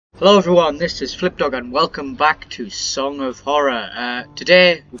Hello everyone, this is Flipdog and welcome back to Song of Horror.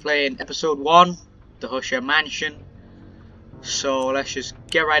 Today we're playing episode 1, the Husher Mansion. So let's just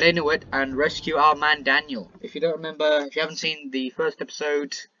get right into it and rescue our man Daniel. If you don't remember, if you haven't seen the first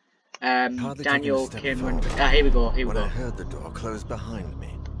episode, Daniel came and... here we go. When I heard the door close behind me,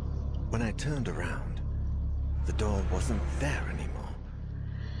 when I turned around, the door wasn't there anymore.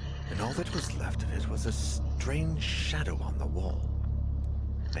 And all that was left of it was a strange shadow on the wall.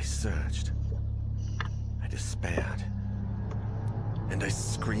 I searched. I despaired. And I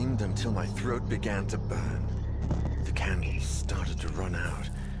screamed until my throat began to burn. The candles started to run out,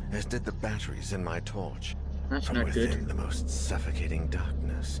 as did the batteries in my torch. That's From not within good. the most suffocating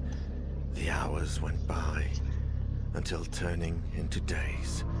darkness, the hours went by, until turning into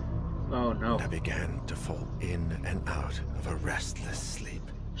days. Oh no. And I began to fall in and out of a restless sleep.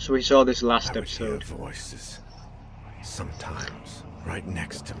 So we saw this last I would hear episode. voices, sometimes right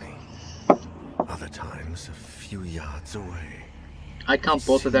next to me, other times a few yards away. I count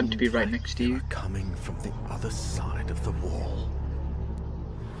both of them to be Seemed right like next to they you. were coming from the other side of the wall.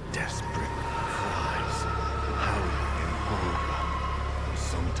 Desperate cries, howling in horror. And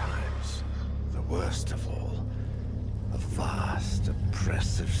sometimes, the worst of all, a vast,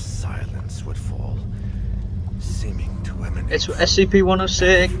 oppressive silence would fall, seeming to emanate It's from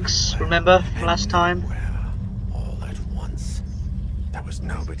SCP-106, remember from last time? anywhere, all at once. There was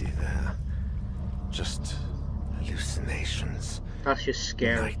nobody there. Just hallucinations, That's just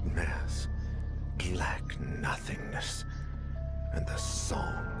scary. nightmares, black nothingness, and the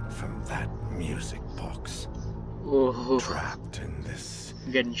song from that music box. Oh, Trapped in this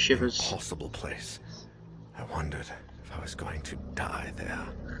I'm getting shivers. impossible place, I wondered if I was going to die there.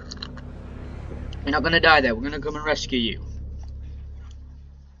 You're not gonna die there, we're gonna come and rescue you.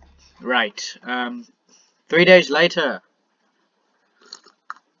 Right, 3 days later.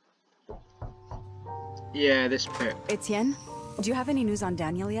 Yeah, this bit. Etienne, do you have any news on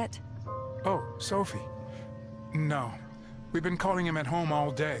Daniel yet? Oh, Sophie. No. We've been calling him at home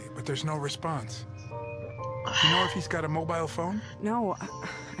all day, but there's no response. You know if he's got a mobile phone? No,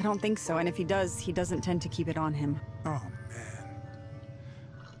 I don't think so. And if he does, he doesn't tend to keep it on him. Oh, man.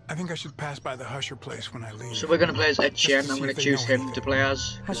 I think I should pass by the Husher place when I leave. So we're gonna play as Etienne. Just to I'm see gonna if they choose know him to anything. play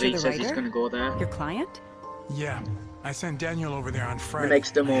as, because Husher he the says he's writer? gonna go there. Your client? Yeah. I sent Daniel over there on Friday. makes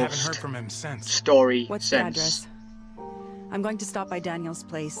the and I haven't most heard from him since. Story What's sense. the address? I'm going to stop by Daniel's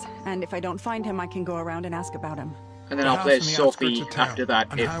place, and if I don't find him, I can go around and ask about him. And then The I'll house play on as the Sophie outskirts of town, after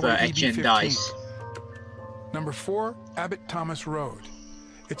that on if Highway Etienne EB-15. dies. Number 4, Abbott Thomas Road.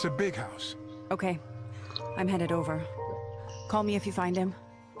 It's a big house. Okay, I'm headed over. Call me if you find him.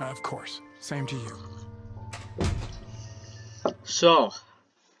 Of course. Same to you. So,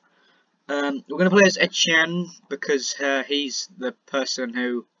 we're going to play as Etienne because he's the person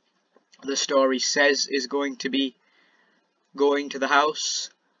who the story says is going to be going to the house.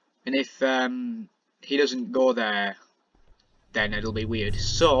 And if he doesn't go there, then it'll be weird.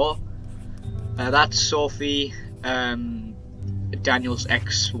 So, that's Sophie, Daniel's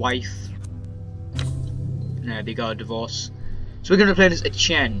ex-wife. They got a divorce. So we're going to play as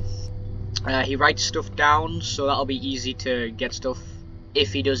Etienne. He writes stuff down, so that'll be easy to get stuff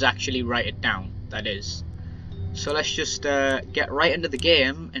if he does actually write it down, that is. So let's just get right into the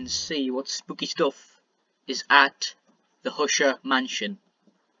game and see what spooky stuff is at the Husher Mansion.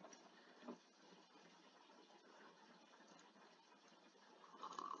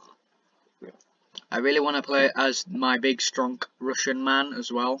 I really want to play as my big strong Russian man as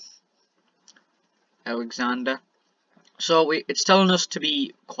well, Alexander. So it's telling us to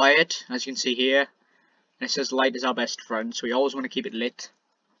be quiet, as you can see here, and it says light is our best friend, so we always want to keep it lit.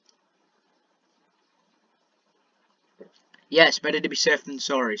 Yes, better to be safe than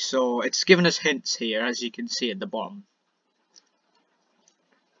sorry, so it's giving us hints here, as you can see at the bottom.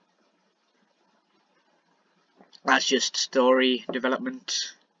 That's just story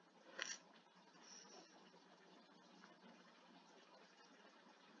development.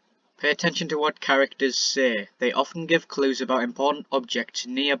 Pay attention to what characters say. They often give clues about important objects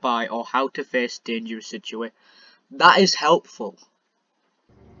nearby or how to face dangerous situations. That is helpful.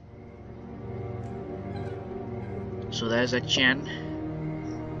 So there's Etienne.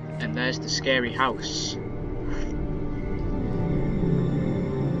 And there's the scary house.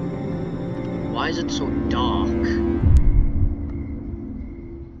 Why is it so dark?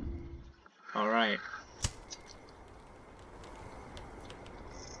 Alright.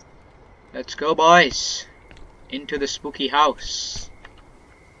 Let's go, boys. Into the spooky house.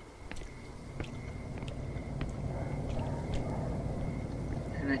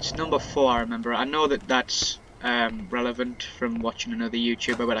 And it's number 4, I remember. I know that that's relevant from watching another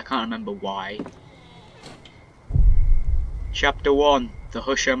YouTuber, but I can't remember why. Chapter 1, The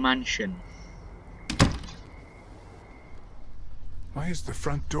Husher Mansion. Why is the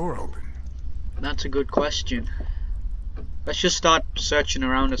front door open? That's a good question. Let's just start searching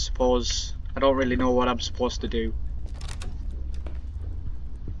around, I suppose. I don't really know what I'm supposed to do.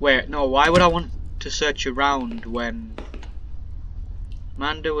 Wait, no, why would I want to search around when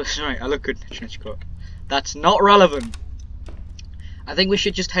Manda was right? I look good in a trench coat. That's not relevant. I think we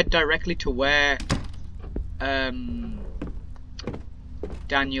should just head directly to where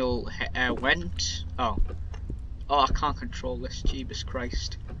Daniel went. Oh, I can't control this. Jeebus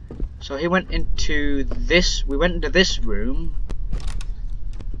Christ. So he went into this. We went into this room,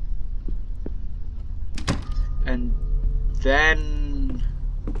 and then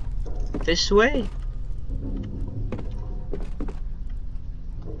this way.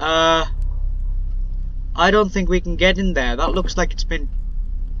 I don't think we can get in there. That looks like it's been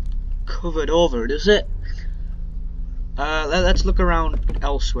covered over, does it? Let's look around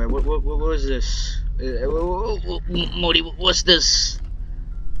elsewhere. What was this? Morty, what's this?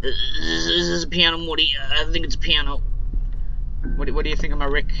 Is this a piano, Morty? I think it's a piano. What do you think of my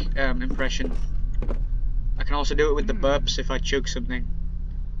Rick impression? I can also do it with the burps if I choke something.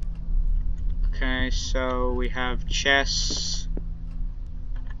 Okay, so we have chess,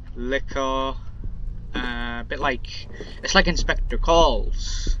 liquor, a bit like, it's like Inspector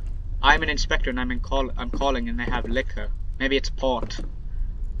Calls. I'm an inspector and I'm calling and they have liquor. Maybe it's port.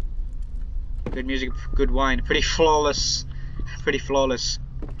 Good music, good wine. Pretty flawless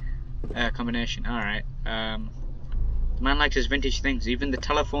combination. Alright. The man likes his vintage things. Even the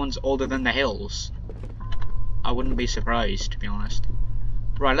telephone's older than the hills. I wouldn't be surprised, to be honest.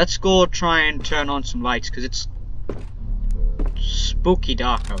 Right, let's go try and turn on some lights, because it's spooky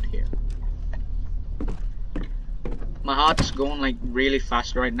dark out here. My heart's going like really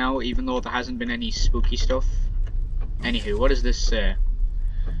fast right now, even though there hasn't been any spooky stuff. Anywho, what does this say?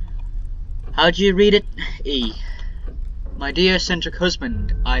 How do you read it? E. My dear eccentric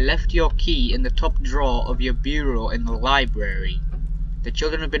husband, I left your key in the top drawer of your bureau in the library. The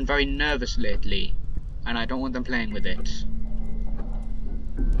children have been very nervous lately, and I don't want them playing with it.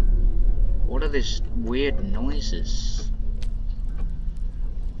 What are these weird noises?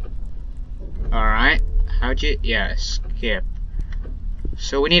 Alright, how'd you... yeah, skip.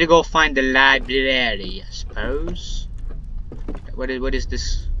 So we need to go find the library, I suppose. What is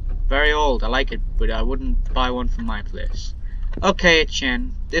this? Very old, I like it, but I wouldn't buy one from my place. Okay,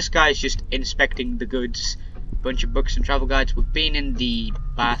 Chen, this guy's just inspecting the goods. Bunch of books and travel guides. We've been in the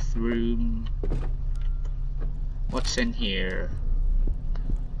bathroom. What's in here?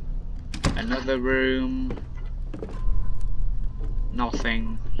 Another room.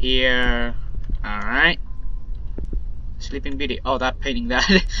 Nothing here. Alright. Sleeping Beauty. Oh, that painting there.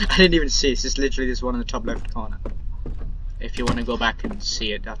 I didn't even see it. It's just literally this one in the top left corner. If you want to go back and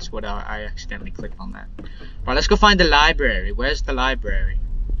see it, that's what I accidentally clicked on that. Right, let's go find the library. Where's the library?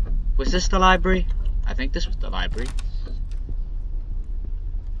 Was this the library? I think this was the library.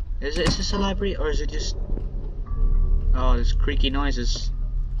 Is this a library, or is it just... oh, there's creaky noises.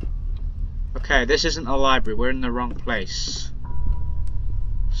 Okay, this isn't a library. We're in the wrong place.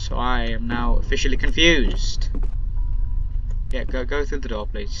 So I am now officially confused. Yeah, go through the door,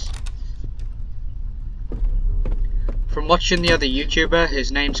 please. From watching the other YouTuber,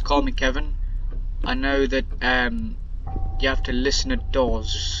 his name's Call Me Kevin, I know that you have to listen at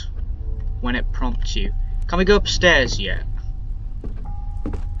doors when it prompts you. Can we go upstairs yet?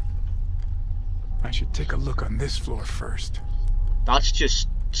 I should take a look on this floor first. That's just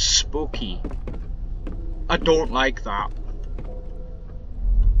spooky. I don't like that.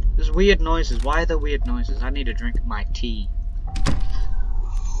 There's weird noises. Why are there weird noises? I need to drink my tea.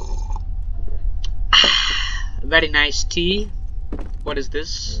 Very nice tea. What is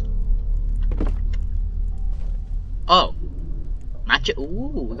this? Oh, matches.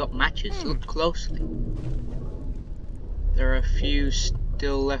 Ooh, we got matches. Look closely. There are a few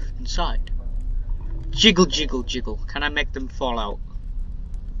still left inside. Jiggle, jiggle, jiggle. Can I make them fall out?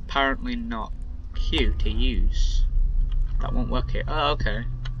 Apparently not. Q to use. That won't work here. Oh, okay.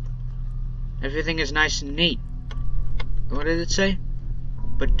 Everything is nice and neat. What did it say?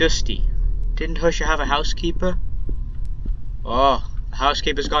 But dusty. Didn't Husher have a housekeeper? Oh, the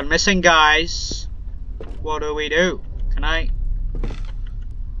housekeeper's gone missing, guys. What do we do? Can I?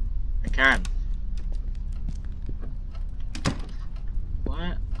 I can.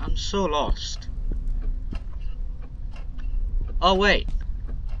 What? I'm so lost. Oh, wait.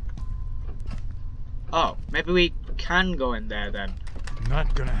 Oh, maybe we can go in there then.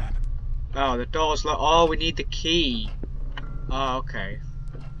 Not gonna happen. Oh, the door's locked. Oh, we need the key. Oh, okay.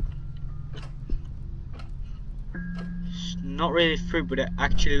 It's not really fruit, but it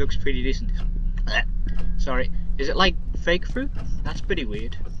actually looks pretty decent. Sorry. Is it like fake fruit? That's pretty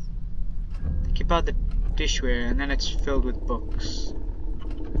weird. They keep out the dishware and then it's filled with books.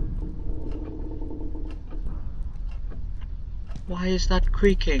 Why is that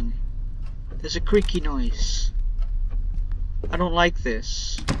creaking? There's a creaky noise. I don't like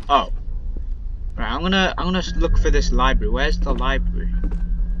this. Oh. Right, I'm gonna look for this library. Where's the library?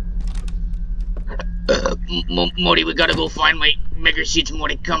 Morty, we gotta go find my mega seeds,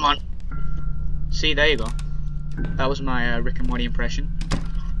 Morty. Come on. See, there you go. That was my Rick and Morty impression.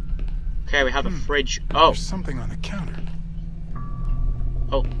 Okay, we have a fridge. Oh. There's something on the counter.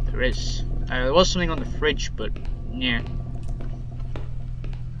 Oh, there is. There was something on the fridge, but yeah.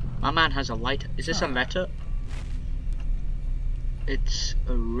 My man has a lighter. Is this a letter? It's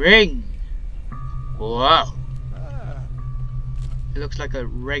a ring. Wow. It looks like a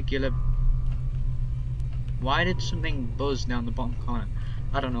regular. Why did something buzz down the bottom corner?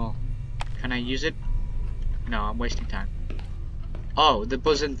 I don't know. Can I use it? No, I'm wasting time. Oh, the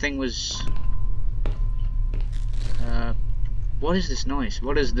buzzing thing was. What is this noise?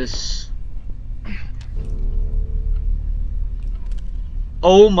 What is this?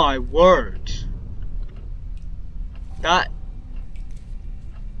 Oh my word! That.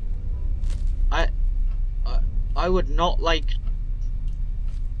 I would not like.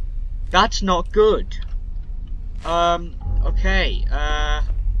 That's not good. Okay.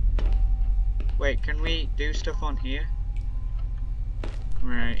 Wait, can we do stuff on here?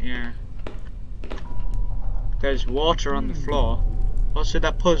 Right, yeah. There's water on the floor. What's with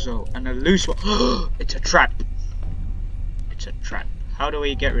that puzzle? And a loose one. It's a trap. It's a trap. How do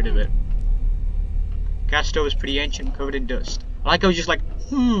we get rid of it? Gas stove is pretty ancient, covered in dust. I like how I was just like,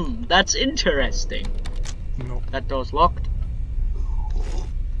 that's interesting. Nope. That door's locked.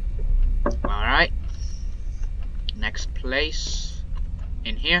 Alright. Next place.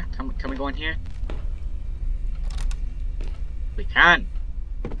 In here. Can we go in here? We can.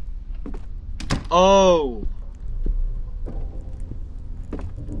 Oh.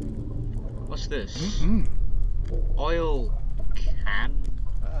 What's this? Oil can.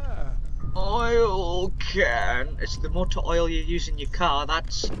 Oil can. It's the motor oil you use in your car.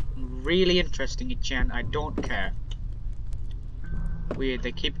 That's really interesting, Chen. I don't care. Weird.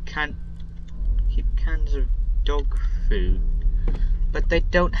 They keep cans of dog food, but they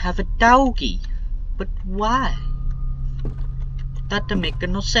don't have a doggy. But why? That don't make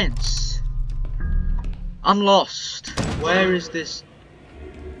no sense. I'm lost. Where is this?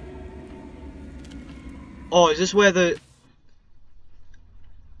 Oh, is this where the...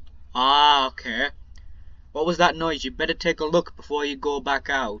 Ah, okay. What was that noise? You better take a look before you go back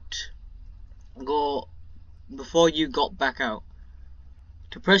out. Before you got back out.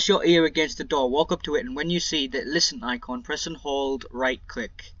 To press your ear against the door, walk up to it, and when you see the listen icon, press and hold right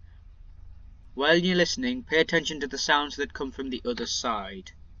click. While you're listening, pay attention to the sounds that come from the other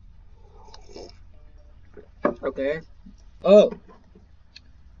side. Okay. Oh.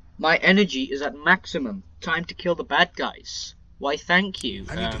 My energy is at maximum. Time to kill the bad guys. Why, thank you.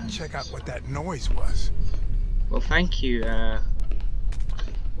 I need to check out what that noise was. Well, thank you.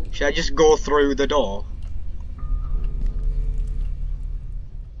 Should I just go through the door?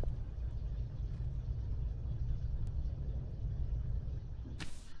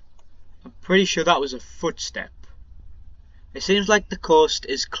 I'm pretty sure that was a footstep. It seems like the coast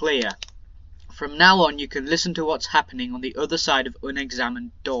is clear. From now on, you can listen to what's happening on the other side of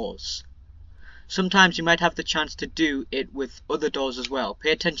unexamined doors. Sometimes you might have the chance to do it with other doors as well.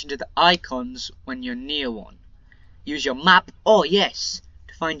 Pay attention to the icons when you're near one. Use your map, oh yes,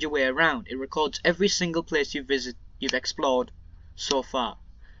 to find your way around. It records every single place you've explored so far.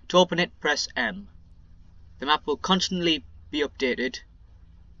 To open it, press M. The map will constantly be updated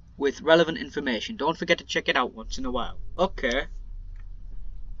with relevant information. Don't forget to check it out once in a while. Okay.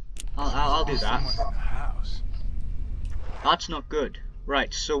 I'll do that. Someone in the house. That's not good.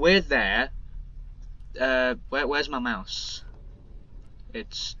 Right, so we're there. Where's my mouse?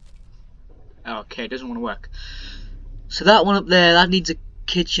 It's... Okay, it doesn't want to work. So that one up there, that needs a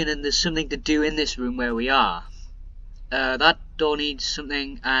kitchen, and there's something to do in this room where we are. That door needs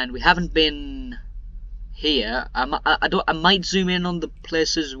something, and we haven't been here. I might zoom in on the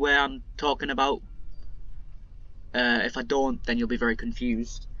places where I'm talking about. If I don't, then you'll be very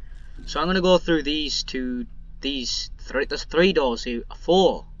confused. So I'm gonna go through these three. There's 3 doors here.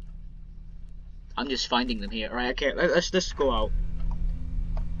 4. I'm just finding them here. Right, okay, let's just go out.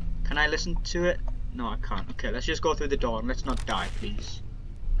 Can I listen to it? No, I can't. Okay, let's just go through the door and let's not die, please.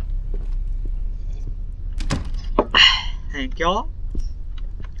 Thank you.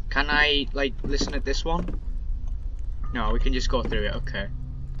 Can I, like, listen at this one? No, we can just go through it, okay.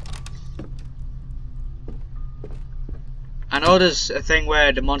 I know there's a thing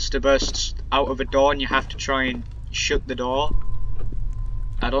where the monster bursts out of a door and you have to try and shut the door.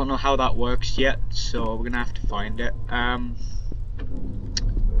 I don't know how that works yet, so we're gonna have to find it.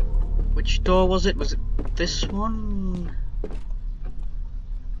 Which door was it? Was it this one?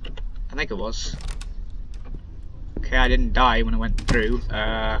 I think it was. Okay, I didn't die when I went through.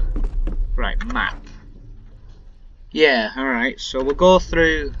 Right, map. Yeah, alright, so we'll go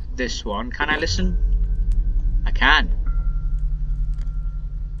through this one. Can I listen? I can.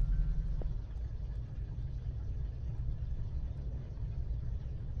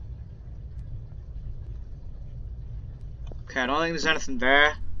 Okay, I don't think there's anything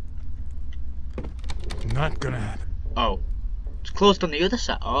there. Not gonna happen. Oh. It's closed on the other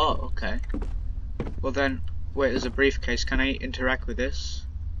side. Oh, okay. Well then, wait, there's a briefcase. Can I interact with this?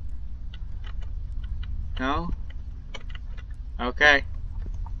 No? Okay.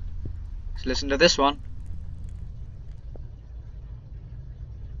 Let's listen to this one.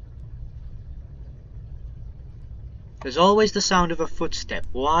 There's always the sound of a footstep.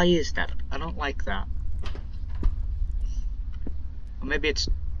 Why is that? I don't like that. Or maybe it's...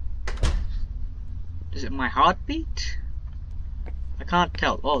 Is it my heartbeat? I can't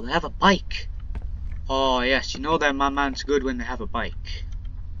tell. Oh, they have a bike. Oh yes, you know that my man's good when they have a bike.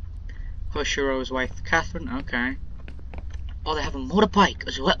 Hushero's wife, Catherine. Okay. Oh, they have a motorbike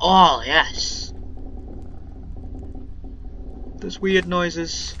as well. Oh yes. There's weird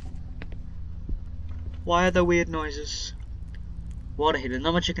noises. Why are there weird noises? Water heater.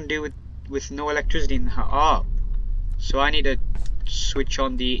 Not much you can do with no electricity in the house. Oh. So I need to switch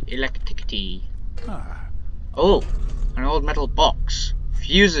on the electricity. Ah. Oh, an old metal box.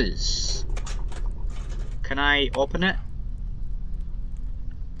 Fuses. Can I open it?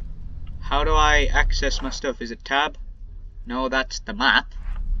 How do I access my stuff? Is it tab? No, that's the map.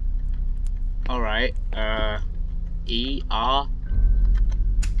 Alright, E, R,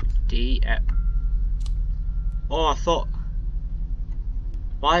 D, F. Oh, I thought...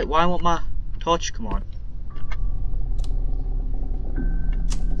 Why won't my torch come on?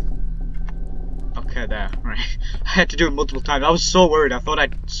 Okay, there, right. I had to do it multiple times. I was so worried. I thought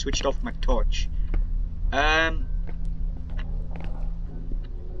I'd switched off my torch.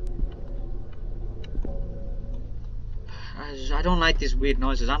 I don't like these weird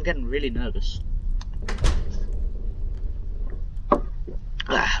noises. I'm getting really nervous.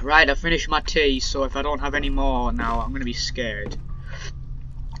 Right, I finished my tea, so if I don't have any more now, I'm gonna be scared.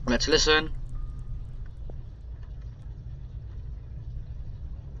 Let's listen.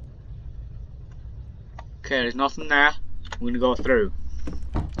 Okay, there's nothing there. I'm gonna go through.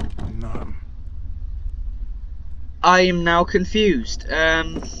 No. I am now confused.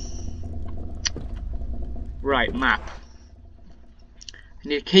 Right, map. I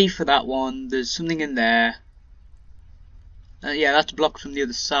need a key for that one. There's something in there. Yeah, that's blocked from the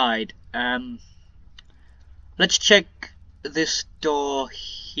other side. Let's check this door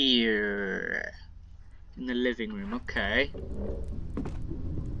here. In the living room, okay.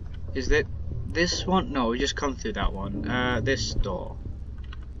 Is it this one? No, we just come through that one. This door.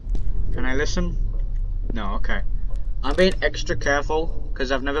 Can I listen? No, okay. I'm being extra careful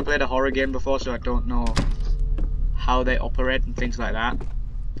because I've never played a horror game before, so I don't know how they operate and things like that.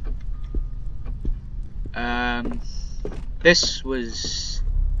 This was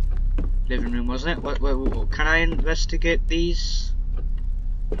living room, wasn't it? What, can I investigate these?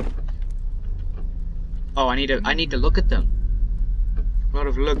 Oh, I need to look at them. A lot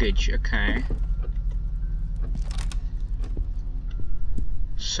of luggage, okay.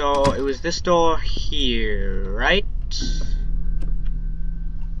 So it was this door here, right?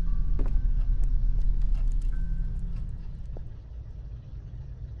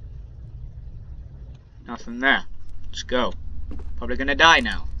 Nothing there. Let's go. Probably gonna die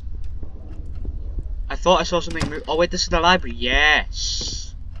now. I thought I saw something move. Oh wait, this is the library.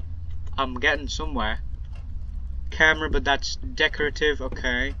 Yes. I'm getting somewhere. Camera, but that's decorative.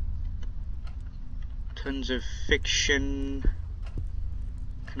 Okay. Tons of fiction.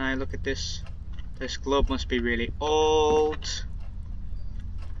 Can I look at this? This globe must be really old.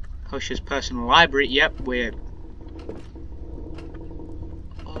 Hush's personal library. Yep, weird.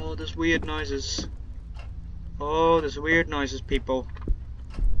 Oh, there's weird noises. Oh, there's weird noises, people.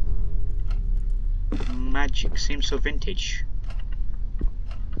 Magic seems so vintage.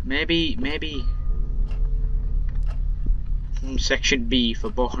 Maybe section B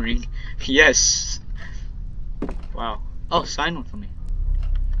for boring. Yes. Wow. Oh, sign one for me.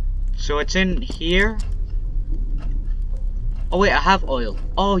 So it's in here. Oh wait, I have oil.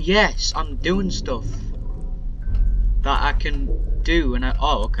 Oh yes, I'm doing stuff that I can do, and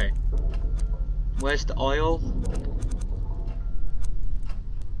oh okay. Where's the oil?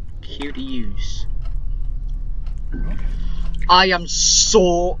 Q to use. I am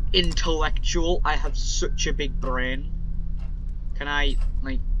so intellectual. I have such a big brain. Can I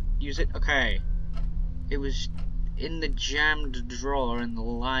like use it? Okay. It was in the jammed drawer in the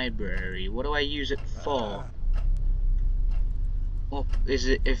library. What do I use it for? Oh, is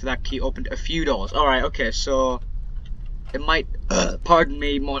it if that key opened a few doors? Alright, okay, so it might pardon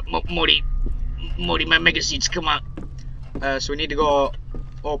me, Morty, my mega seeds, come on. So we need to go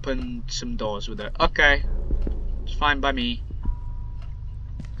open some doors with it. Okay. It's fine by me.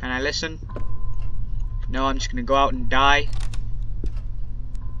 Can I listen? No, I'm just gonna go out and die.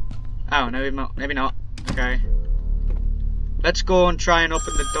 Oh, maybe not. Okay. Let's go and try and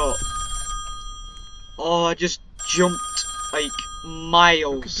open the door. Oh, I just jumped like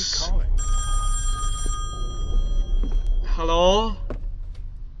miles. Hello?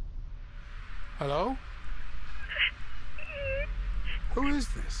 Hello? Who is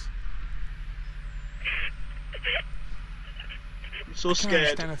this? I'm so I can't scared.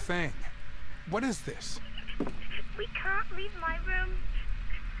 understand a thing. What is this? We can't leave my room.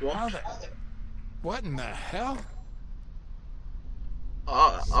 What? What in the hell?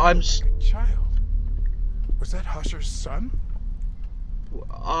 I'm Child. Was that Husher's son?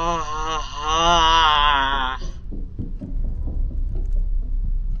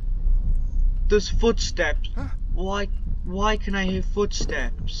 There's footsteps. Huh? Why can I hear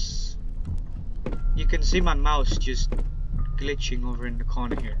footsteps? You can see my mouse just glitching over in the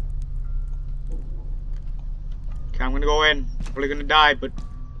corner here. Okay, I'm gonna go in. Probably gonna die, but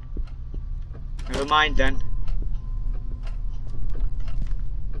never mind then.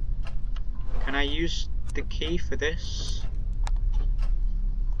 Can I use the key for this?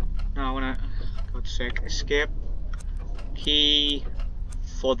 No, I wanna, God's sake, escape. Key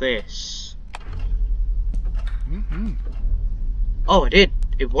for this. Oh, it did.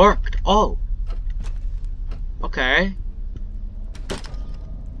 It worked. Oh. Okay.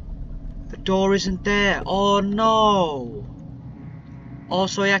 The door isn't there. Oh no. Oh,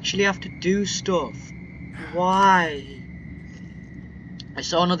 so I actually have to do stuff. Why? I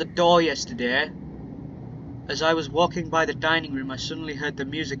saw another door yesterday. As I was walking by the dining room, I suddenly heard the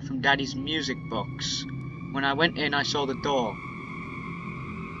music from Daddy's music box. When I went in, I saw the door.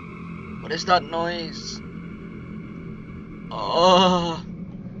 What is that noise? Oh,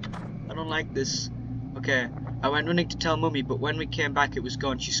 I don't like this. Okay, I went running to tell Mummy, but when we came back it was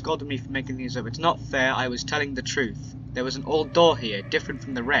gone. She scolded me for making things up. It's not fair, I was telling the truth. There was an old door here, different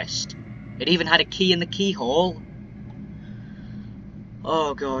from the rest. It even had a key in the keyhole.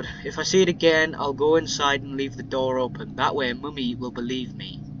 Oh god, if I see it again, I'll go inside and leave the door open. That way Mummy will believe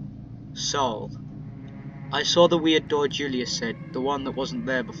me. Solve. I saw the weird door Julia said, the one that wasn't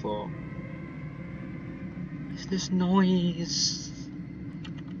there before. Is this noise?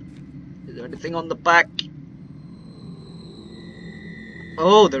 Is there anything on the back?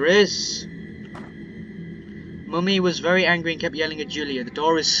 Oh, there is. Mummy was very angry and kept yelling at Julia. The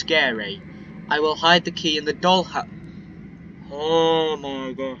door is scary. I will hide the key in the dollhouse. Oh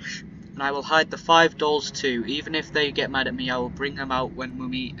my gosh. And I will hide the 5 dolls too. Even if they get mad at me, I will bring them out when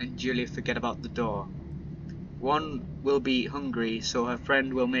Mummy and Julia forget about the door. One will be hungry, so her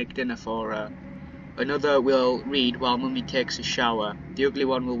friend will make dinner for her. Another will read while Mummy takes a shower. The ugly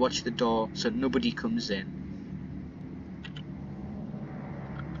one will watch the door so nobody comes in.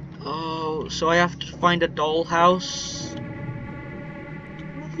 Oh, so I have to find a dollhouse?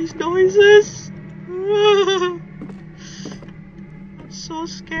 What are these noises? I'm so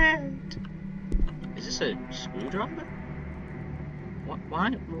scared. Is this a screwdriver? What?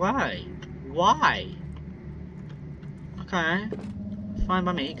 Why? Why? Okay. Fine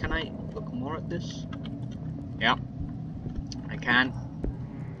by me. Can I look more at this? Yeah. I can.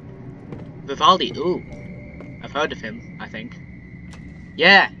 Vivaldi. Ooh. I've heard of him, I think.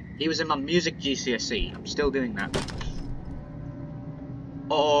 Yeah. He was in my music GCSE. I'm still doing that.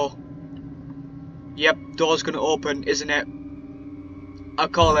 Uh-oh. Yep. Door's gonna open, isn't it? I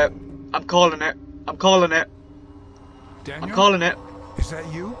call it. I'm calling it. I'm calling it. Daniel? I'm calling it. Is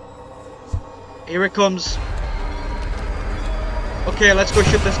that you? Here it comes. Okay, let's go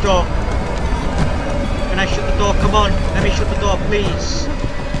shut this door. Can I shut the door? Come on, let me shut the door, please.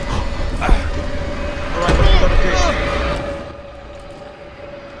 Alright, what have we got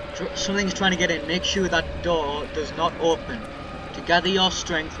to do? Something's trying to get in. Make sure that door does not open. To gather your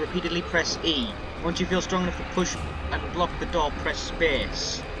strength, repeatedly press E. Once you feel strong enough to push and block the door, press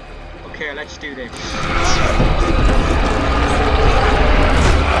space. Okay, let's do this.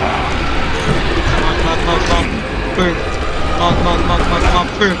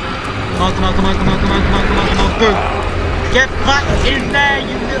 through. Come on, come on, come on, come on, come on, come on, come on, come on, through. Get back in there,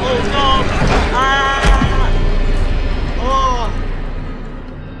 you little dog! Ah! Oh!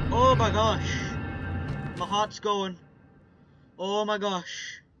 Oh my gosh. My heart's going. Oh my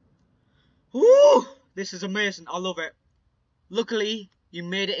gosh. Woo! This is amazing. I love it. Luckily, you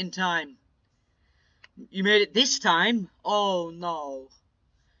made it in time. You made it this time? Oh no.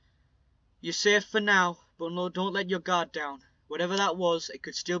 You're safe for now, but no, don't let your guard down. Whatever that was, it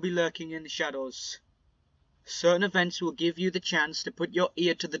could still be lurking in the shadows. Certain events will give you the chance to put your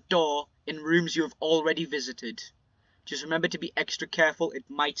ear to the door in rooms you have already visited. Just remember to be extra careful, it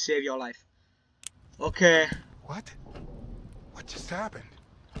might save your life. Okay. What? What just happened?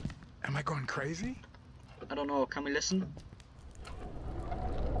 Am I going crazy? I don't know, can we listen?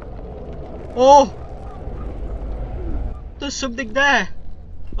 Oh! There's something there!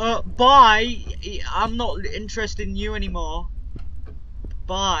 Bye! I'm not interested in you anymore.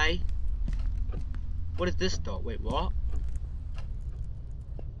 Bye. What is this door? Wait, what?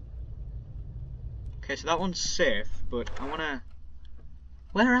 Okay, so that one's safe, but I wanna...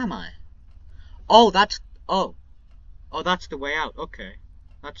 Where am I? Oh, that's... Oh. Oh, that's the way out. Okay.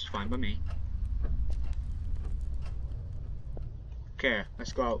 That's fine by me. Okay,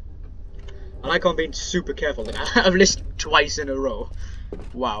 let's go out. I like how I'm being super careful now. I've listened twice in a row.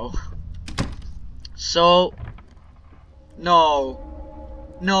 Wow. So... No.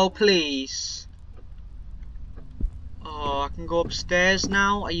 No, please. Oh, I can go upstairs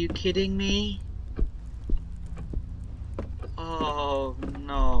now? Are you kidding me? Oh,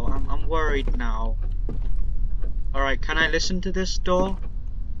 no. I'm worried now. Alright, can I listen to this door?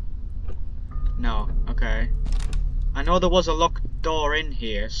 No. Okay. I know there was a locked door in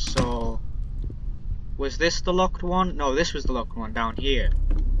here, so... Was this the locked one? No, this was the locked one down here.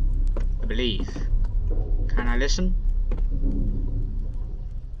 I believe. Can I listen?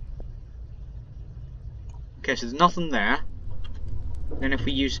 Okay, so there's nothing there. Then if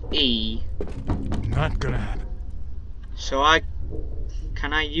we use E... Not gonna happen. So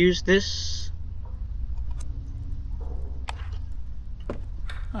can I use this?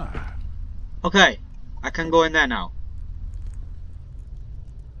 Ah. Okay, I can go in there now.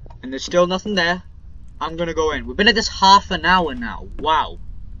 And there's still nothing there. I'm gonna go in. We've been at this half an hour now. Wow.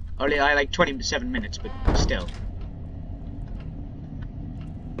 Only like 27 minutes, but still.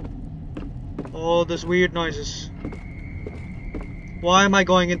 Oh, there's weird noises. Why am I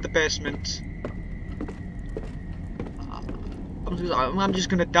going in the basement? I'm just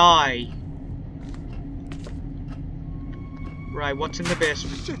gonna die. Right, what's in the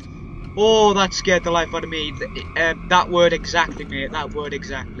basement? Oh, that scared the life out of me. That word exactly, mate. That word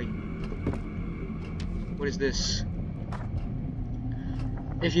exactly. What is this?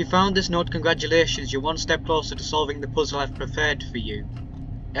 If you found this note, congratulations. You're one step closer to solving the puzzle I've prepared for you.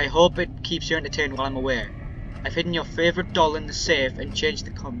 I hope it keeps you entertained while I'm away. I've hidden your favourite doll in the safe and changed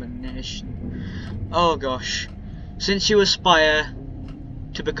the combination. Oh gosh. Since you aspire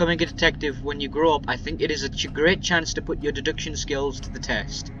to becoming a detective when you grow up, I think it is a great chance to put your deduction skills to the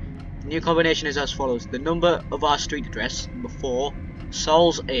test. The new combination is as follows. The number of our street address, number 4.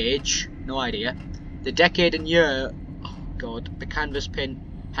 Saul's age, no idea. The decade and year, oh god. The canvas pin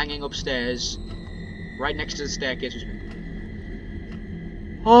hanging upstairs, right next to the staircase.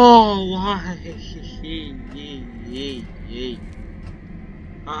 Oh, why?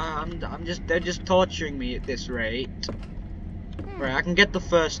 They're just torturing me at this rate. Right, I can get the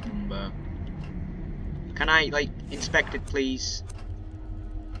first number. Can I, like, inspect it, please?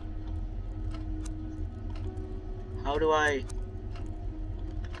 How do I...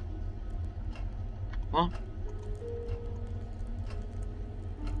 What?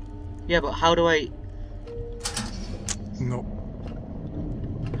 Yeah, but how do I... No.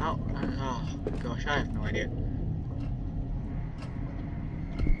 How? Oh, gosh, I have no idea.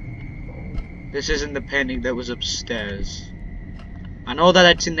 This isn't the painting that was upstairs. I know that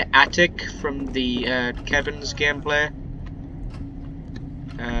it's in the attic from the Kevin's gameplay.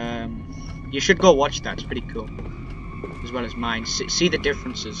 You should go watch that, it's pretty cool. As well as mine. See the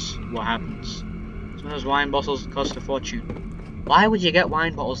differences, what happens. Some of those wine bottles cost a fortune. Why would you get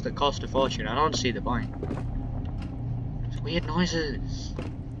wine bottles that cost a fortune? I don't see the point. It's weird noises.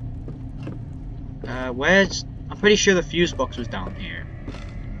 Where's... I'm pretty sure the fuse box was down here.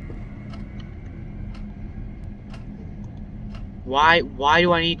 Why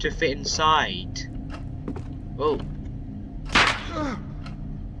do I need to fit inside? Oh.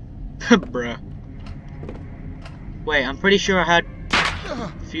 Bruh. Wait, I'm pretty sure I had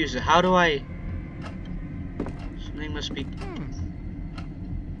fuser. How do I... Something must be...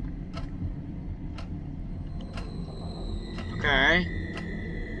 Okay.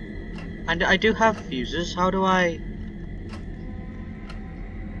 And I do have fuses. How do I?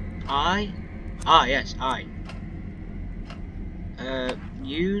 Ah, yes, I.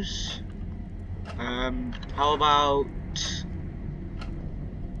 Use. How about?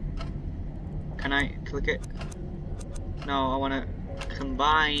 Can I click it? No, I want to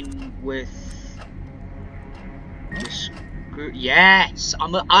combine with the screw. Yes,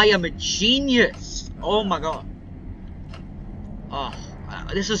 I am a genius. Oh my god. Oh,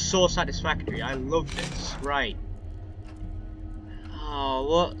 this is so satisfactory. I love this. Right. Oh,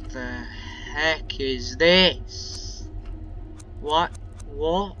 what the heck is this? What?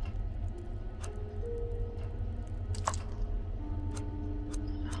 What?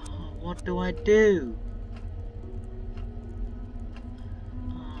 Oh, what do I do?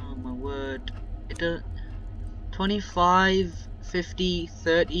 Oh my word. It does 25, 50,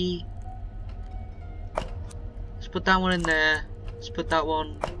 30. Let's put that one in there. Let's put that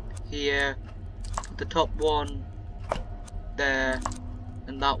one here. Put the top one there.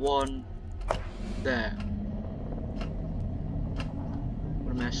 And that one there.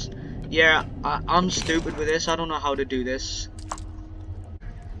 What a mess. Yeah, I'm stupid with this. I don't know how to do this.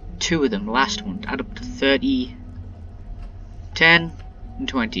 Two of them, last one, add up to 30, 10 and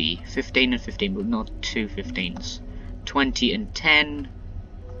 20, 15 and 15, but not two 15s. 20 and 10,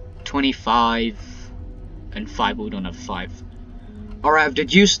 25 and 5, but we don't have 5. Alright, I've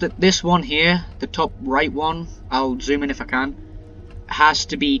deduced that this one here, the top right one, I'll zoom in if I can, has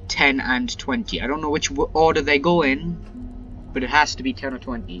to be 10 and 20. I don't know which order they go in, but it has to be 10 or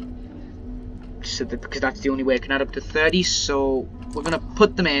 20. So because that's the only way it can add up to 30, so we're going to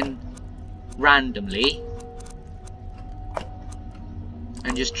put them in randomly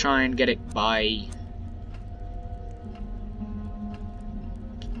and just try and get it by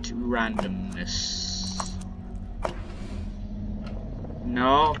randomness.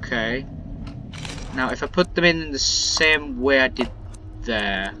 No, okay. Now if I put them in the same way I did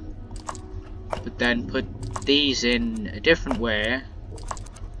there, but then put these in a different way,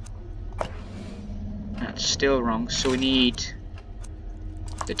 that's still wrong. So we need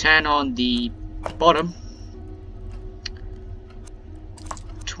the 10 on the bottom,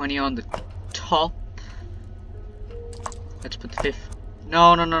 20 on the top. Let's put the 5th.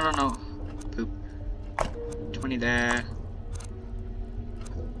 No. Poop. 20 there.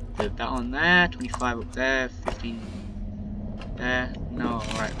 Put that on there. 25 up there. 15 there. No,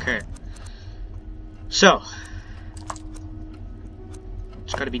 alright, okay. So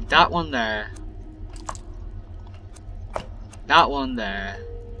it's got to be that one there. That one there.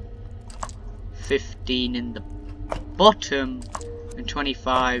 15 in the bottom and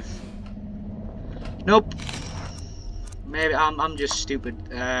 25. Nope. Maybe I'm just stupid.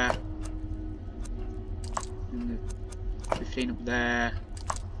 15 up there.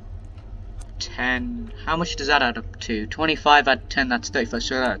 10. How much does that add up to? 25 add 10. That's 35.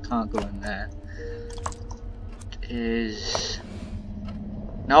 So that can't go in there. It is.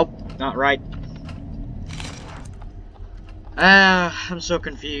 Nope, not right. I'm so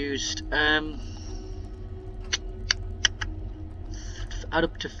confused. Add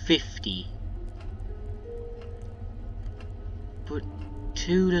up to 50. But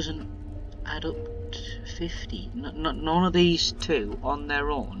 2 doesn't add up to 50. None of these two on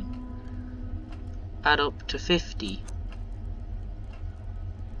their own add up to 50.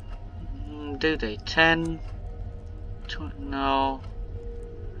 Do they? 10? 20, no.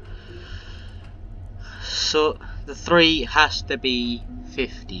 So the 3 has to be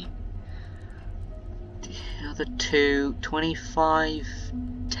 50. The other two, 25,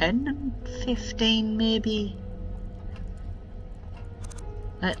 10 and 15 maybe?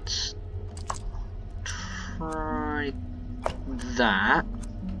 Let's try that.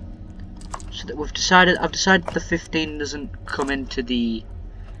 So that I've decided the 15 doesn't come into the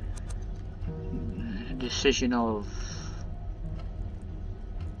decision of.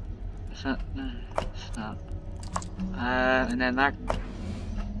 It's not. And then that.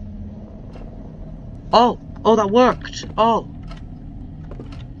 Oh, that worked. Oh,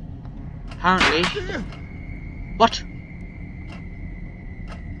 apparently. What?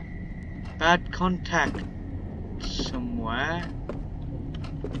 Bad contact somewhere.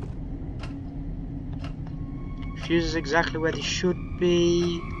 Fuses exactly where they should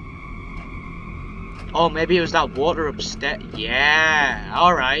be. Oh, maybe it was that water upstairs. Yeah,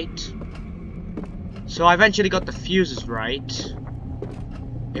 alright. So I eventually got the fuses right.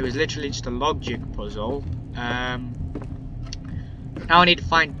 It was literally just a logic puzzle. Now I need to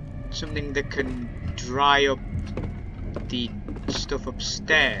find something that can dry up the stuff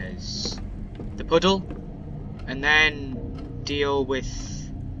upstairs. The puddle. And then deal with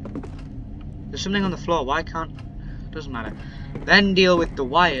There's something on the floor. Why can't... Doesn't matter. Then deal with the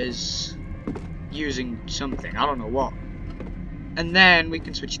wires using something. I don't know what. And then we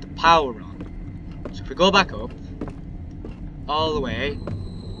can switch the power on. So if we go back up, all the way,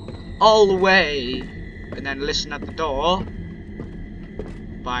 and then listen at the door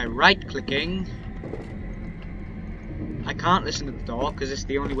by right-clicking. I can't listen at the door because it's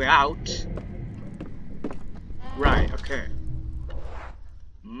the only way out. Right, okay.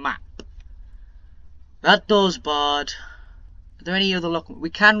 Map. That door's barred. Are there any other lock? We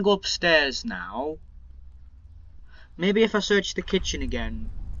can go upstairs now. Maybe if I search the kitchen again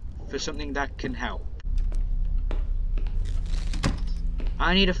for something that can help.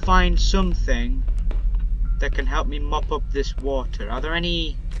 I need to find something that can help me mop up this water. Are there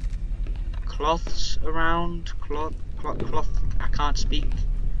any cloths around? Cloth? I can't speak.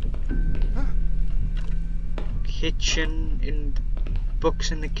 Kitchen in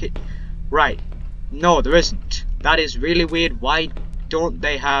books in the kitchen. Right. No, there isn't. That is really weird. Why don't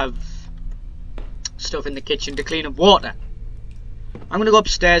they have stuff in the kitchen to clean up water? I'm gonna go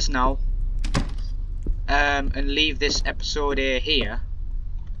upstairs now. And leave this episode here.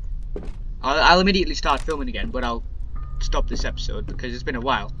 I'll immediately start filming again, but I'll stop this episode because it's been a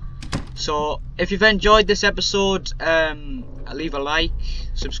while. So, if you've enjoyed this episode, leave a like,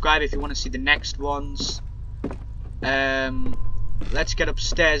 subscribe if you want to see the next ones. Let's get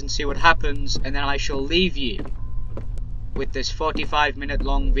upstairs and see what happens, and then I shall leave you with this 45-minute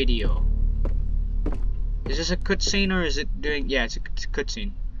long video. Is this a cutscene or is it doing... Yeah, it's a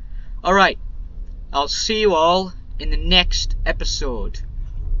cutscene. Alright, I'll see you all in the next episode.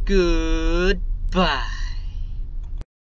 Goodbye.